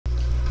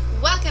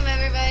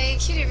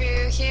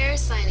CutieRoo here,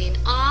 signing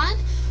on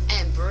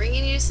and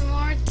bringing you some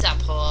more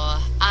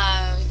Deadpool.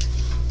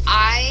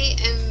 I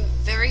am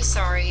very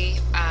sorry.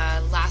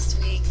 Last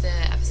week the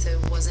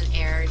episode wasn't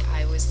aired.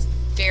 I was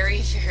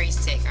very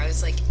sick. I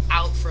was like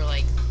out for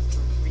like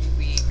 3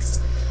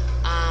 weeks.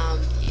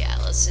 Yeah,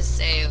 let's just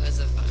say it was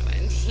a fun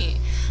one.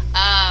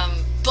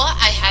 But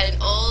I had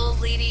an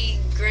old lady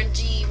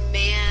grungy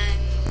man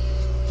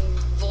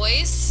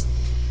voice.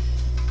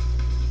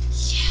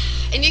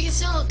 Yeah, and you can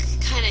still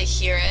kind of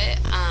hear it.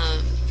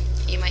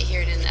 You might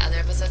hear it in the other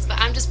episodes, but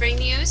I'm just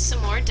bringing you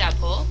some more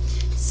Deadpool.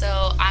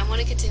 So I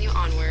want to continue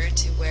onward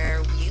to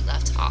where we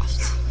left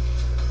off.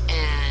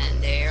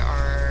 And there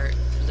are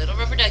little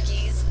rubber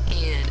duckies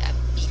and a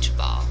beach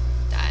ball.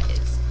 That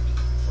is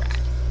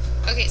rad.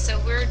 Okay, so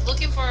we're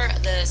looking for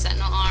the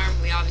sentinel arm.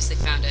 We obviously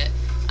found it.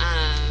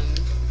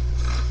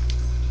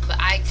 But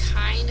I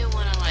kind of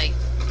want to like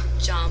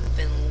jump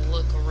and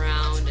look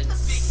around and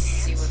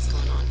see what's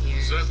going on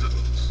here.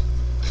 Sentinels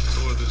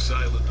tore this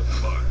island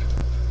apart,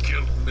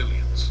 killed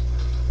millions.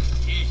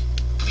 He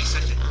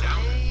sent it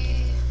down.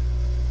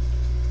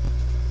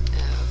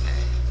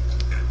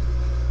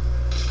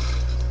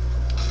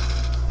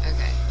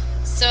 Okay,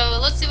 so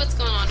let's see what's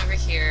going on over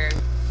here.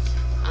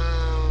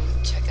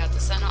 Check out the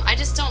sentinel. I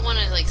just don't want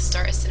to like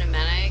start a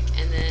cinematic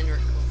and then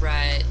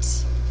regret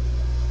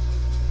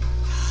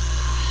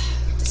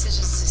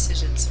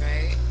decisions,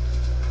 right?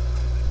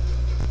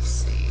 Let's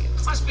see.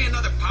 Must be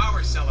another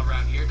power cell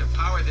around here to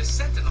power this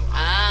sentinel.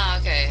 Ah,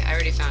 okay. I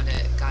already found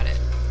it. Got it.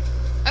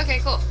 Okay,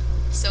 cool.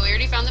 So we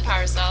already found the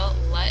power cell.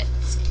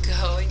 Let's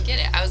go and get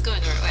it. I was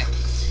going the right way.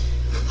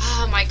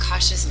 Ah, my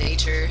cautious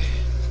nature.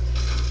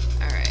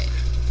 Alright.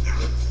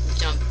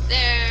 Jump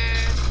there.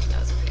 That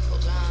was a pretty cool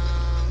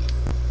jump.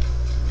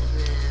 And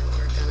then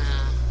we're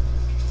gonna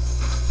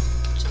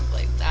jump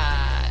like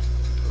that.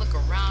 Look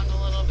around a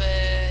little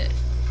bit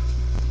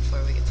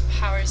before we get the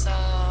power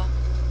cell.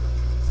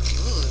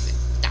 Ooh,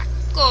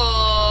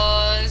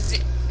 tacos!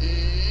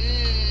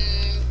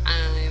 I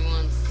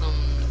want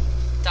some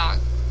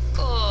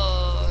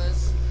tacos.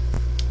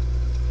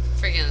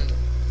 Friggin'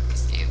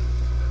 this game.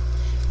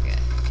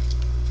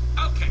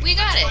 Okay. We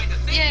got it!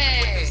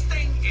 Yay!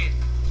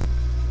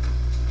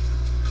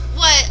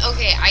 What?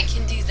 Okay, I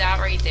can do that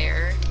right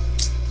there.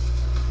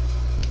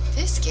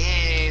 This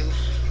game,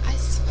 I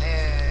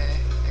swear.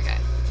 Okay,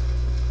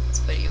 let's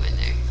put you in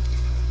there.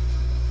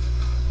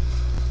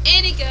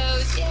 In he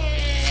goes!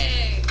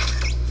 Yay!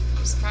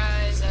 I'm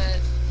surprised that...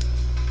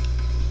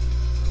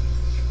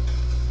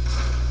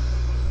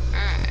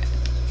 Alright.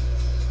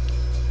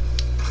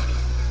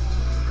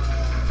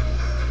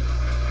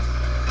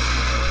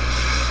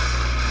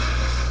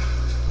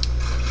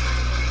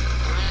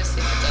 I want to see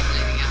if it does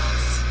anything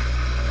else.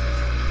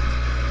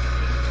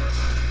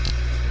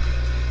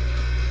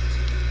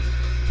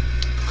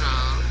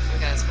 Oh,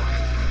 okay, that's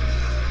boring.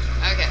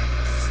 Okay,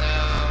 so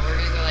we're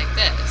gonna go like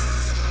this.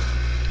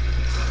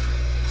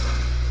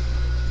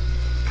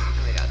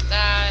 And we got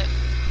that.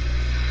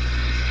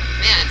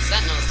 Man,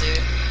 sentinels,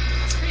 dude.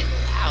 It's pretty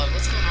loud.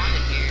 What's going on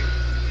in here?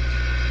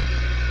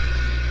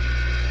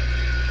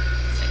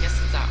 So I guess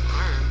it's that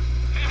arm.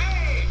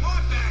 Hey,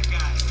 more bad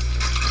guys.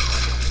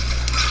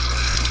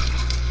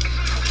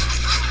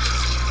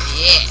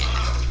 Yeah.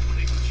 Would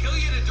it kill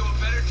you to do a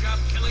better job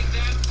killing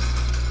them?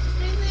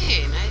 What do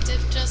you mean? I did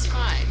just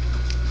fine.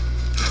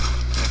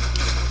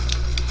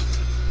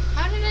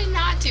 How did I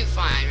not do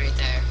fine right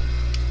there?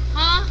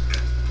 Huh?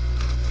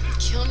 Would it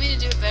kill me to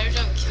do a better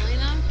job of killing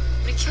them?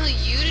 Would it kill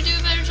you to do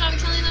a better job of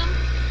killing them?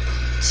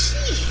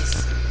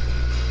 Jeez.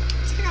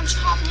 It's like I'm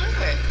chopped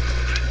liver.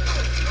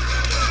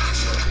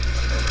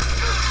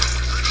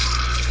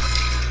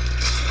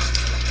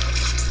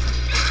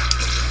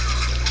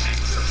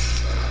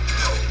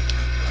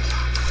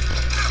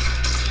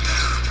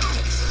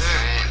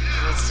 Alright,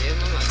 let's do it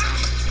one more time.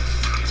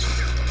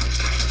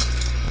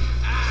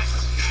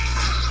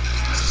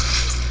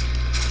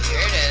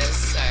 Here it is.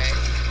 Sorry.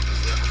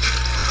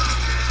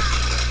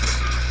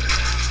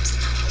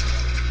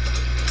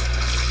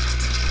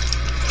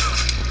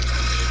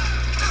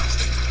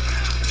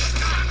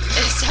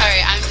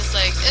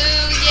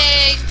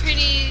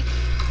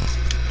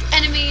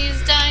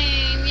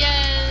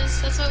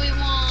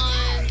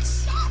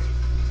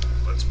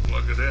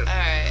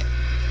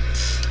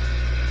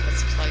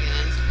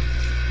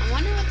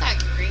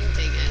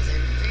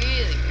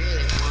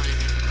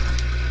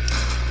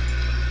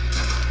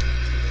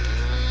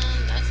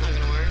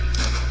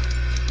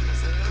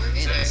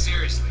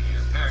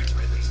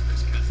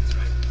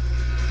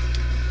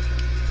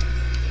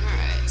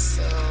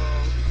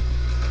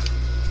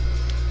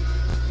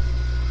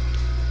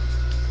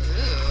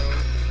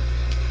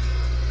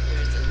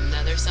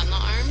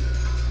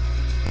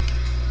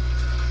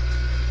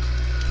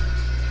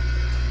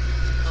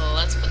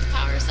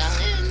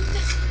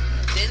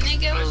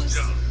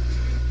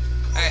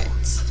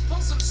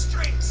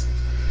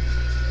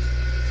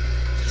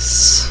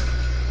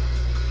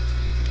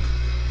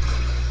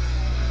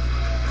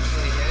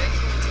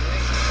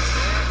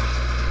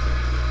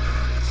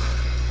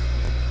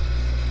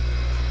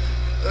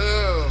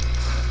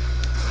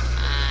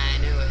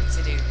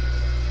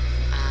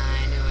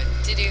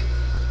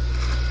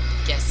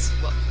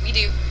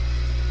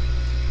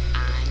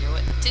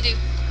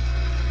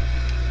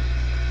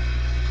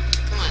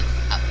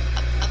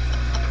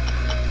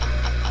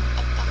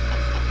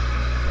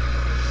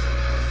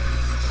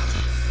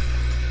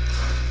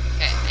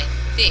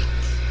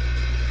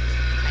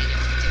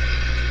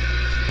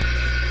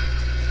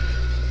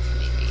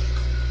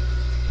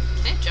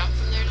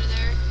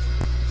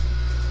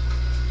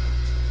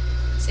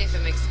 if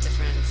it makes a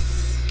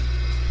difference.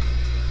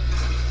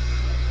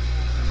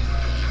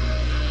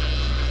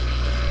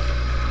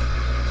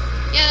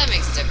 Yeah, that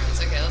makes a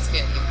difference. Okay, let's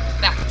get you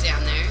back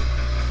down there.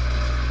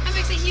 That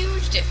makes a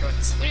huge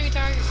difference. What are we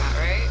talking about,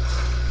 right?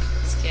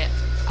 Let's get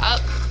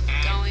up,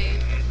 going.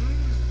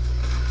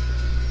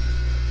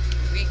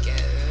 Here we go.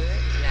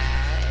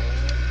 Right.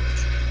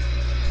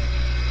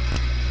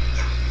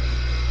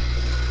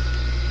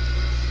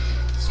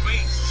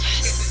 Sweet. Let's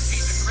get this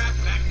piece of crap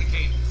back to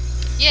Kate.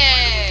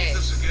 Yay!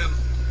 This again.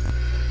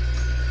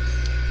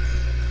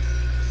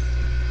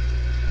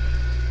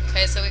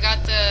 Okay, so we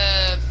got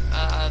the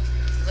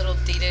little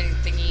data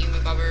thingy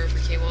bobber for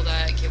Cable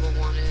that Cable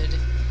wanted.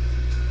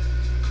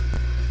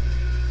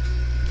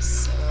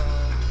 So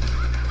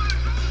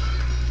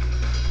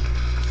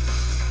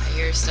I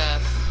hear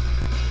stuff.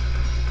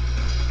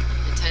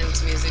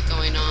 Intense music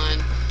going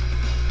on.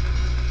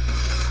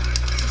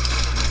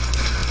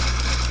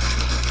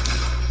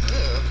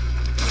 Ooh.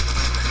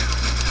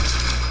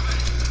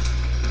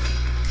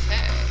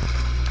 Okay.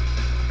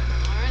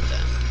 Alright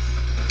then.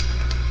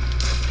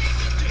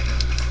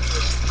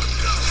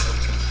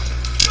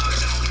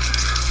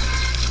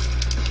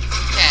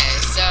 Okay,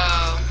 so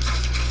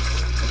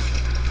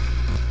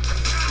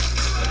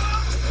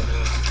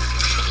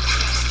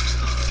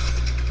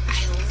I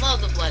love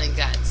the blood and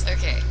guts.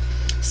 Okay,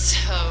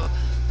 so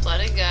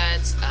blood and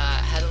guts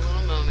had a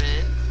little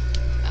moment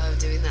of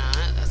doing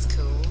that. That's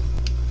cool.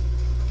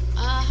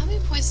 How many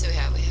points do we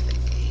have? We have 8.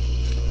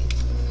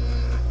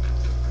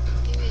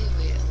 Maybe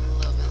wait a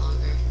little bit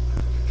longer.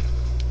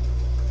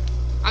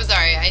 I'm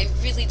sorry. I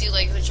really do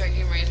like the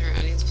trucking right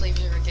around. Please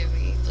forgive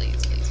me.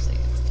 Please, please,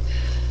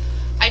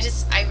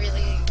 please. I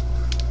really,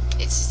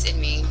 it's just in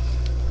me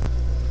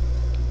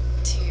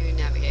to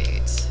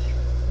navigate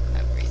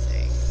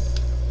everything.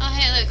 Oh,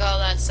 hey, look, all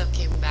that stuff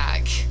came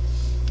back.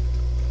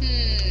 I'm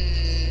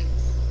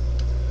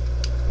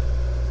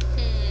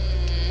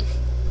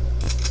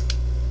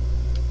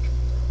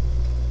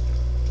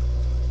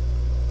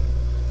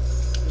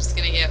just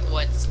gonna get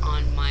what's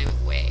on my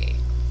way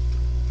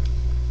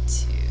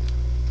to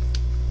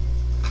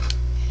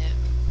him.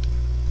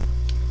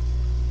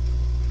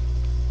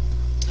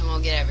 I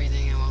won't get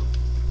everything. I won't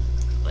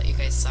let you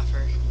guys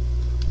suffer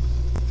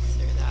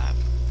through that.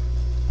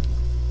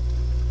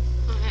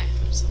 Oh, hey,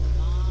 there's a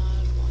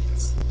lot of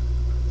points.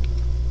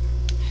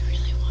 I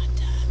really want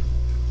that.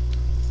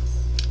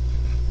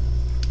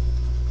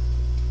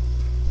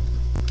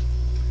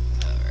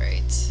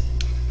 Alright.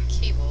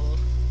 Cable.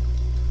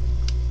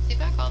 Is he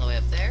back all the way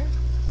up there?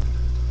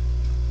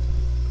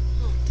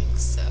 I don't think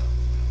so.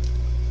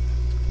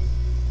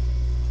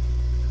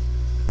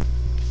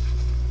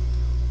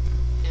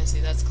 Yeah,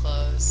 see, that's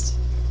closed.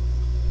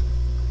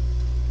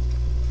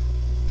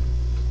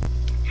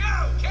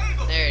 Yo,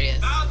 Cable! There it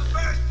is. Found the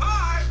first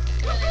part!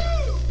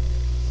 Woohoo!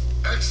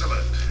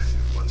 Excellent.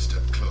 You're one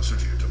step closer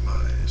to your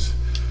demise.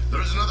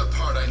 There is another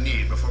part I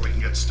need before we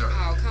can get started.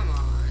 Oh, come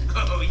on.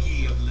 Oh,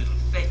 ye of little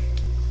faith.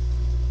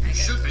 You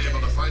should be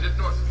able to find it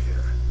north of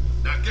here.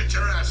 Now get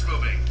your ass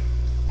moving.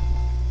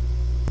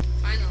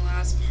 Find the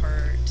last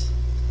part.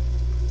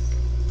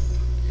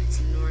 It's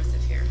north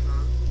of here,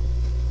 huh?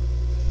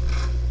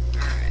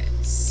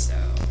 Alright, so.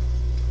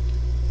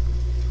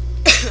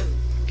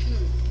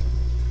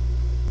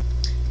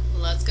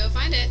 Let's go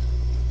find it.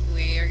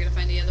 We are gonna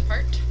find the other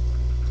part.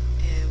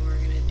 And we're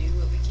gonna do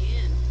what we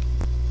can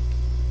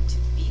to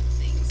beat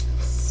things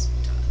and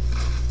stuff.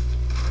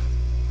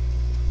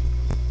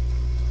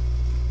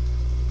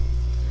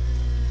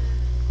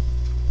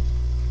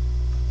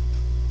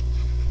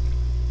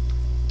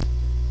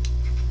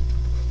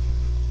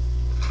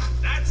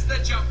 That's the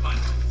jump button.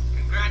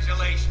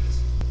 Congratulations.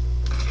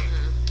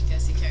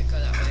 Guess you can't go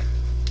that way.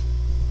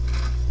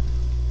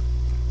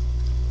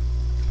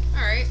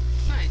 Alright,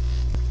 fine.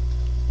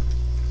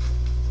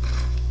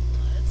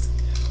 Let's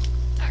go.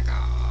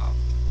 Taco.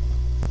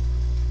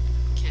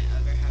 Can't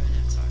ever have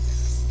enough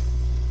tacos.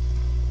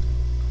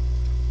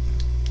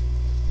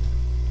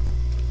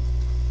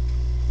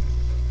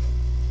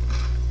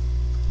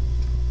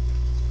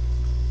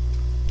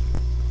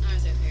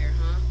 North of here,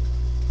 huh?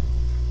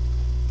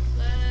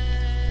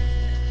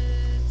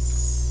 Let's...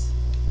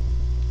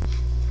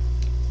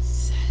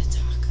 Is that a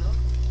taco?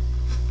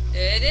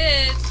 It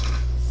is!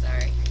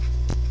 Sorry.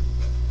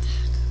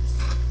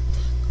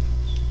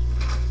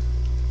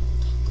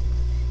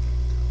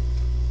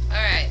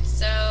 Alright,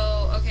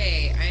 so,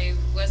 okay, I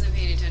wasn't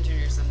paying attention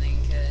or something,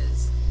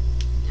 because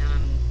now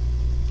I'm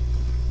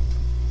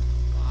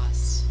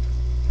lost.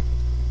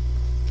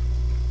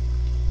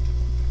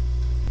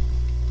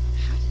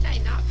 How did I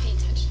not pay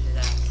attention to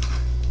that?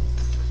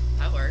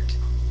 That worked.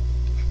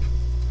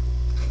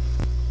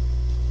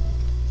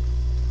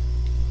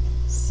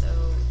 So,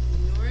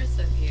 north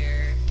of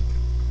here,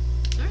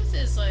 north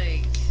is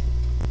like,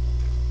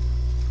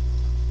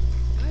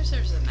 I wish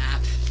there was a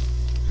map.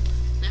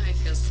 Now I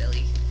feel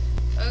silly.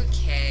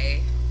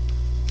 Okay.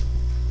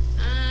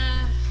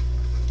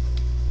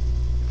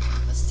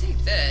 Let's take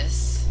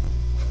this.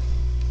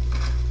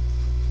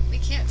 We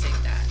can't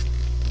take that.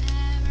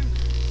 Never mind.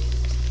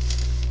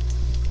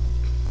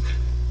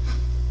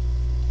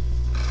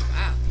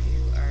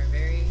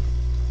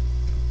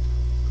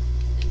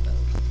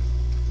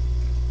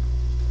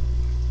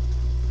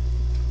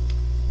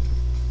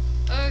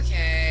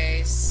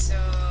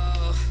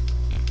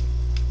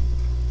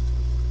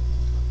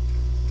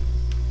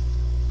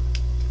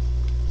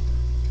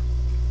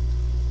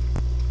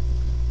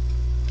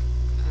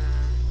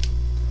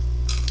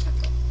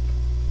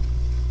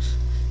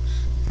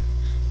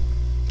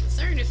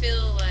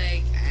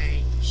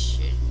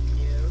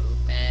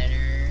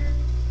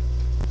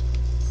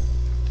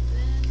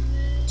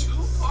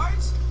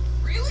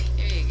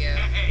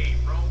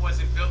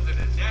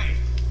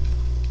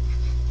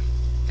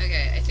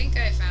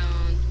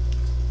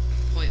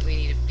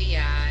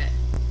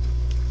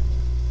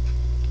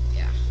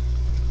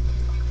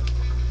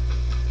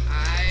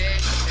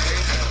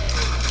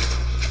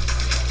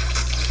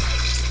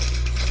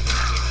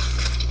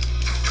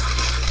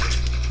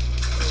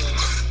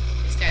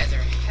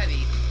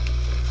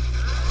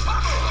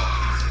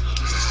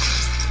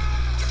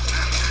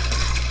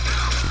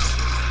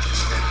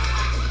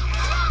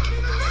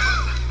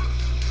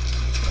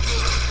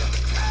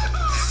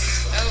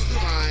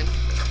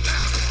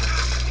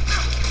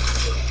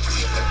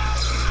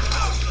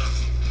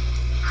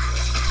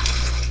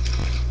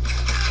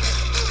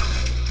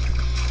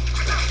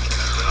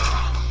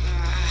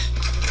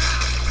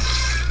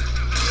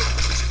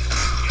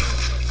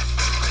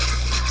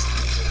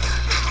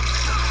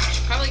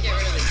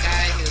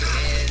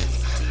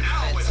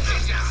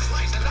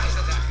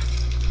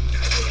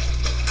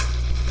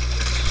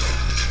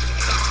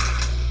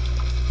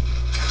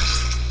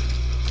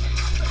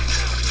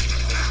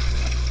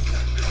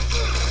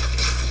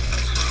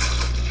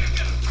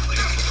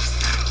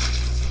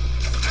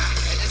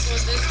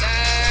 this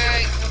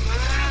guy. Come on.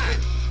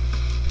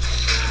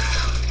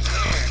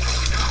 There.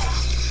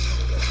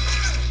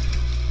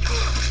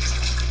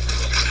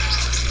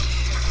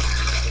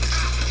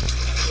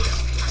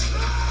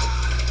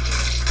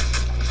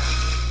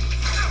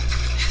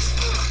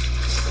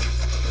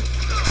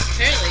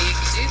 Apparently you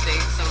can do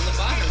things on the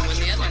bottom when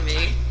the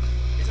enemy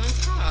is on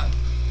top.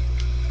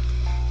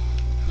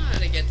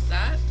 Not against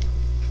that.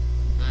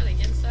 Not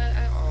against that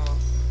at all.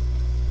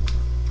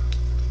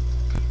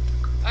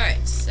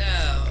 Alright, so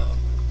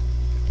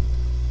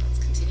let's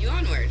continue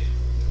onward.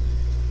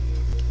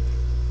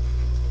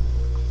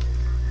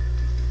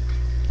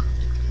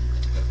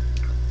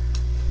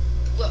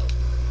 Whoa.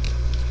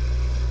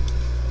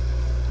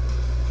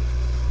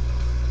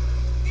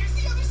 There's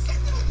the other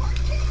sentinel part.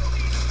 Can't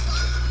believe it.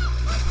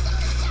 I'm so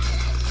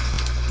excited.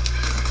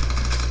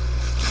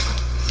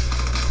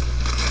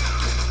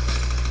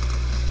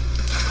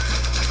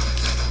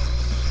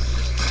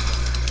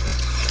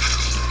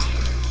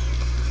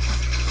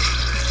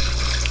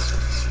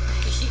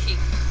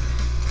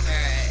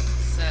 Alright,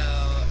 so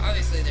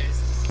obviously there's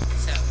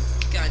some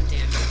gun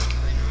damage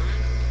going on.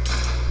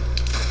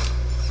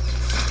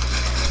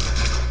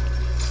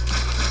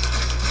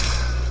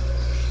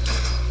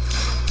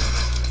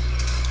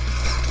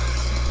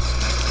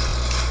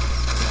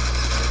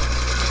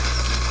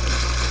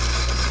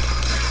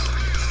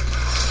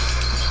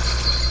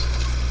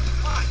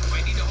 What? Do I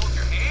need to hold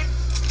your hand?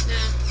 No,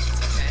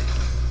 it's okay.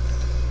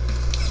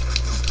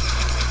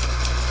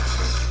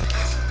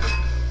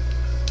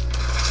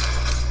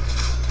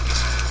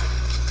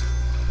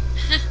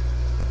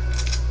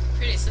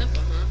 Pretty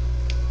simple, huh?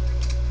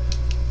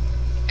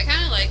 I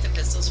kind of like the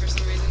pistols for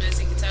some reason, as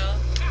you can tell.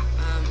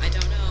 I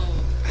don't know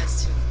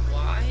as to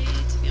why,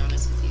 to be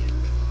honest with you.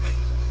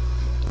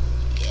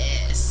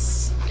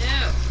 Yes.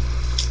 No.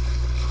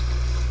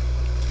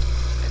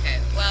 Okay,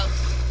 well,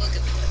 look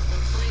at the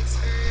Deadpool points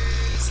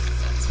first, 'cause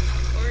that's my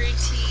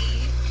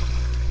priority.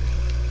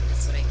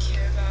 That's what I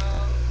care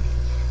about.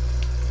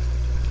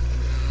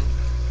 Oh,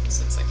 this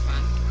looks like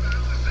fun.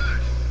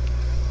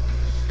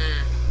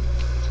 Huh.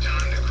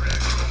 Time to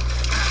crack.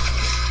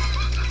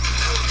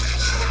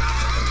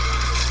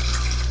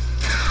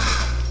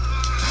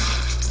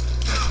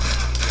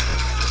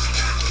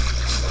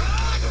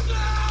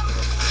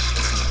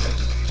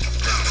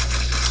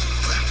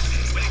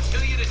 Would it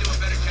kill you to do a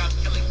better job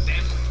killing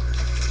them?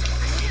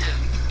 I am.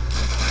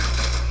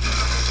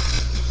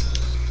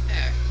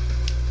 There.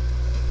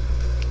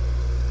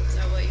 Is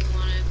that what you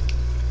wanted?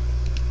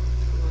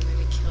 You want me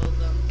to kill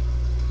them?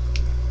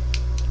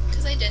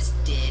 Because I just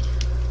did.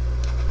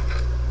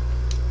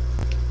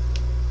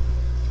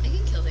 I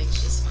can kill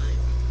things just fine.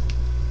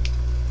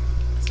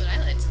 That's what I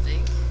like to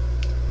think.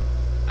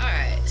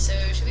 Alright, so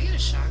should we get a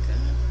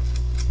shotgun?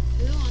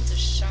 Who wants a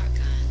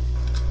shotgun?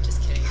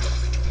 Just kidding.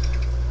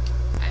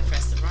 I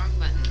pressed the wrong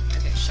button.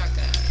 Okay,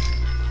 shotgun.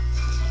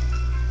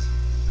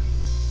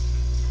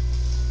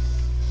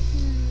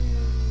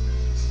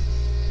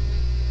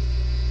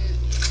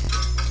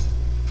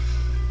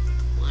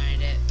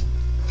 Wanted it.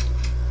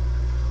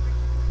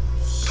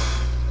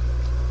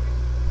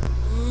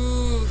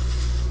 Ooh.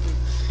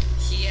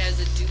 He has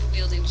a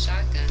dual-wielding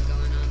shotgun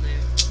going on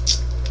there.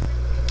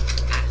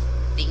 I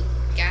think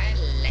I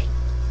like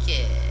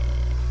it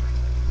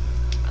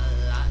a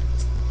lot.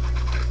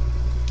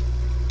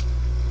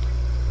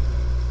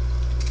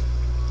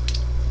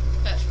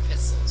 But for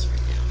pistols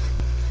right now.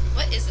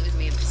 What is it with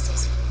me and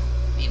pistols?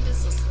 Me and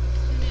pistols.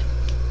 Who knew?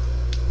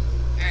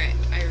 Alright,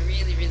 I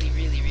really, really,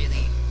 really,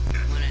 really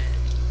want to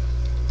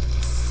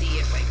see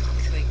if I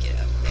could get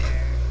up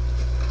there.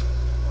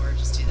 Or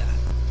just do that.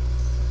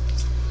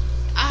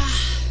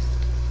 Ah,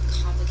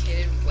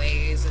 complicated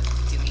ways of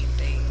doing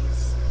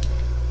things.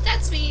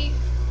 That's me.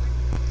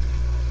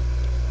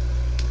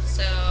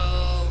 So,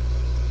 I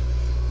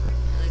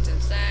looked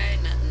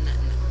inside, nothing.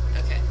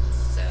 Okay,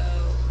 so,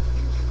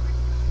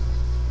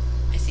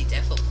 I see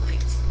Deadpool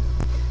points.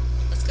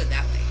 Let's go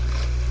that way,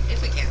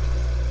 if we can.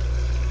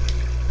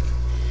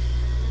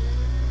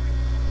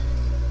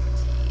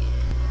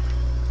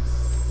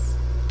 Yes.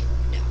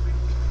 No.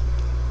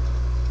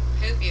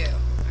 Hope you.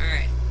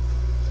 Alright.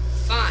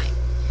 Fine.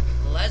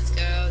 Let's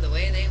go the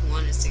way they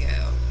want us to go.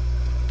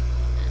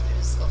 And there's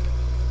a skull.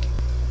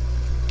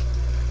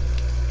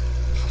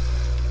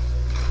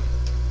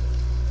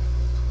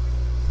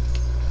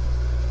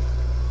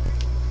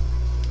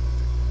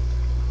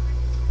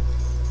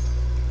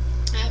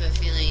 I have a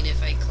feeling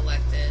if I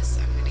collect this,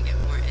 I'm gonna get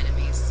more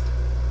enemies.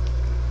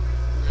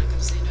 I'm not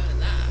gonna say no to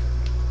that.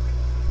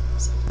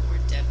 So more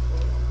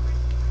Deadpool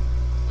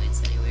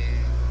points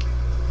anywhere.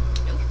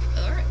 Nope.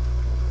 Alright.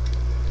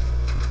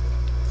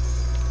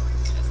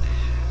 Because I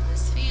have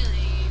this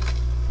feeling.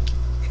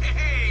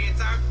 Hey,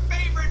 it's our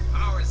favorite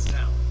power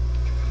cell.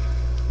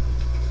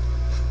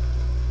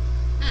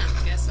 Huh,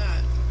 guess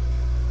not.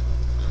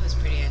 That was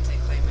pretty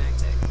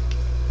anticlimactic.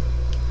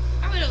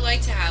 I would have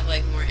liked to have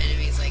like more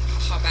enemies like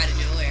pop out of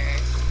nowhere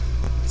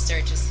and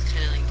start just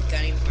kind of like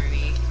gunning for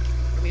me.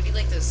 Or maybe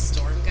like those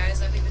storm guys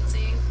that we've been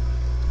seeing.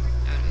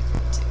 That would be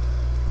cool too.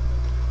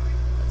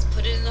 Let's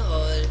put it in the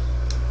hood.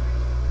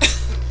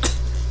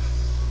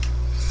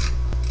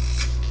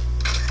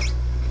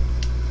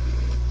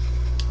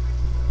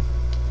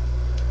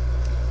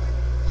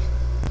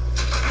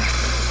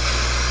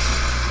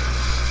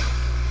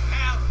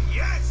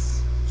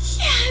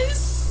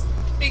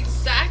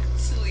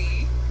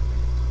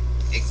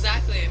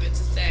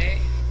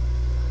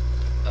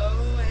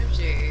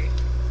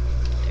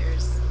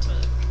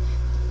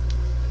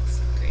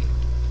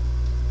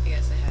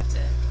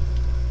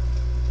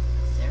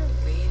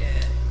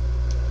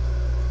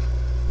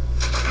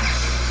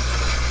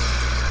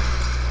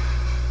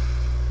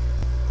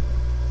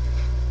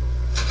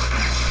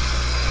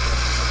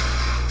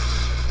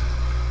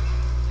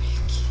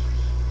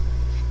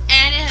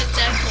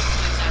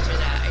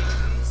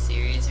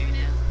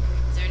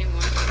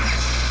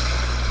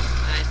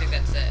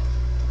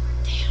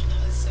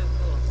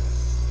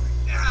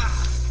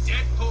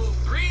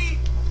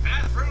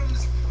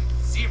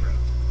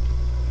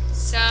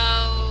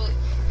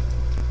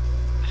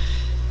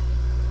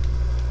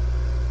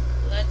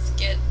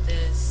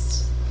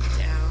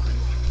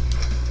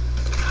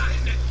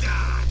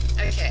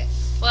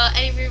 Well,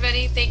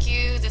 everybody, thank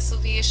you. This will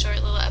be a short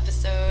little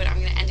episode. I'm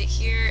going to end it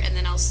here, and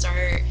then I'll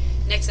start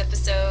next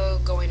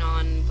episode going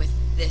on with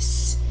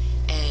this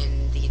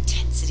and the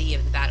intensity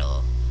of the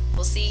battle.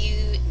 We'll see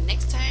you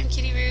next time,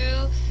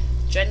 CutieRoo,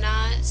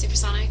 Dreadnought,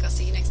 Supersonic. I'll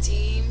see you next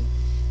team.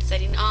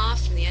 Setting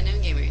off from the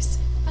Unknown Gamers.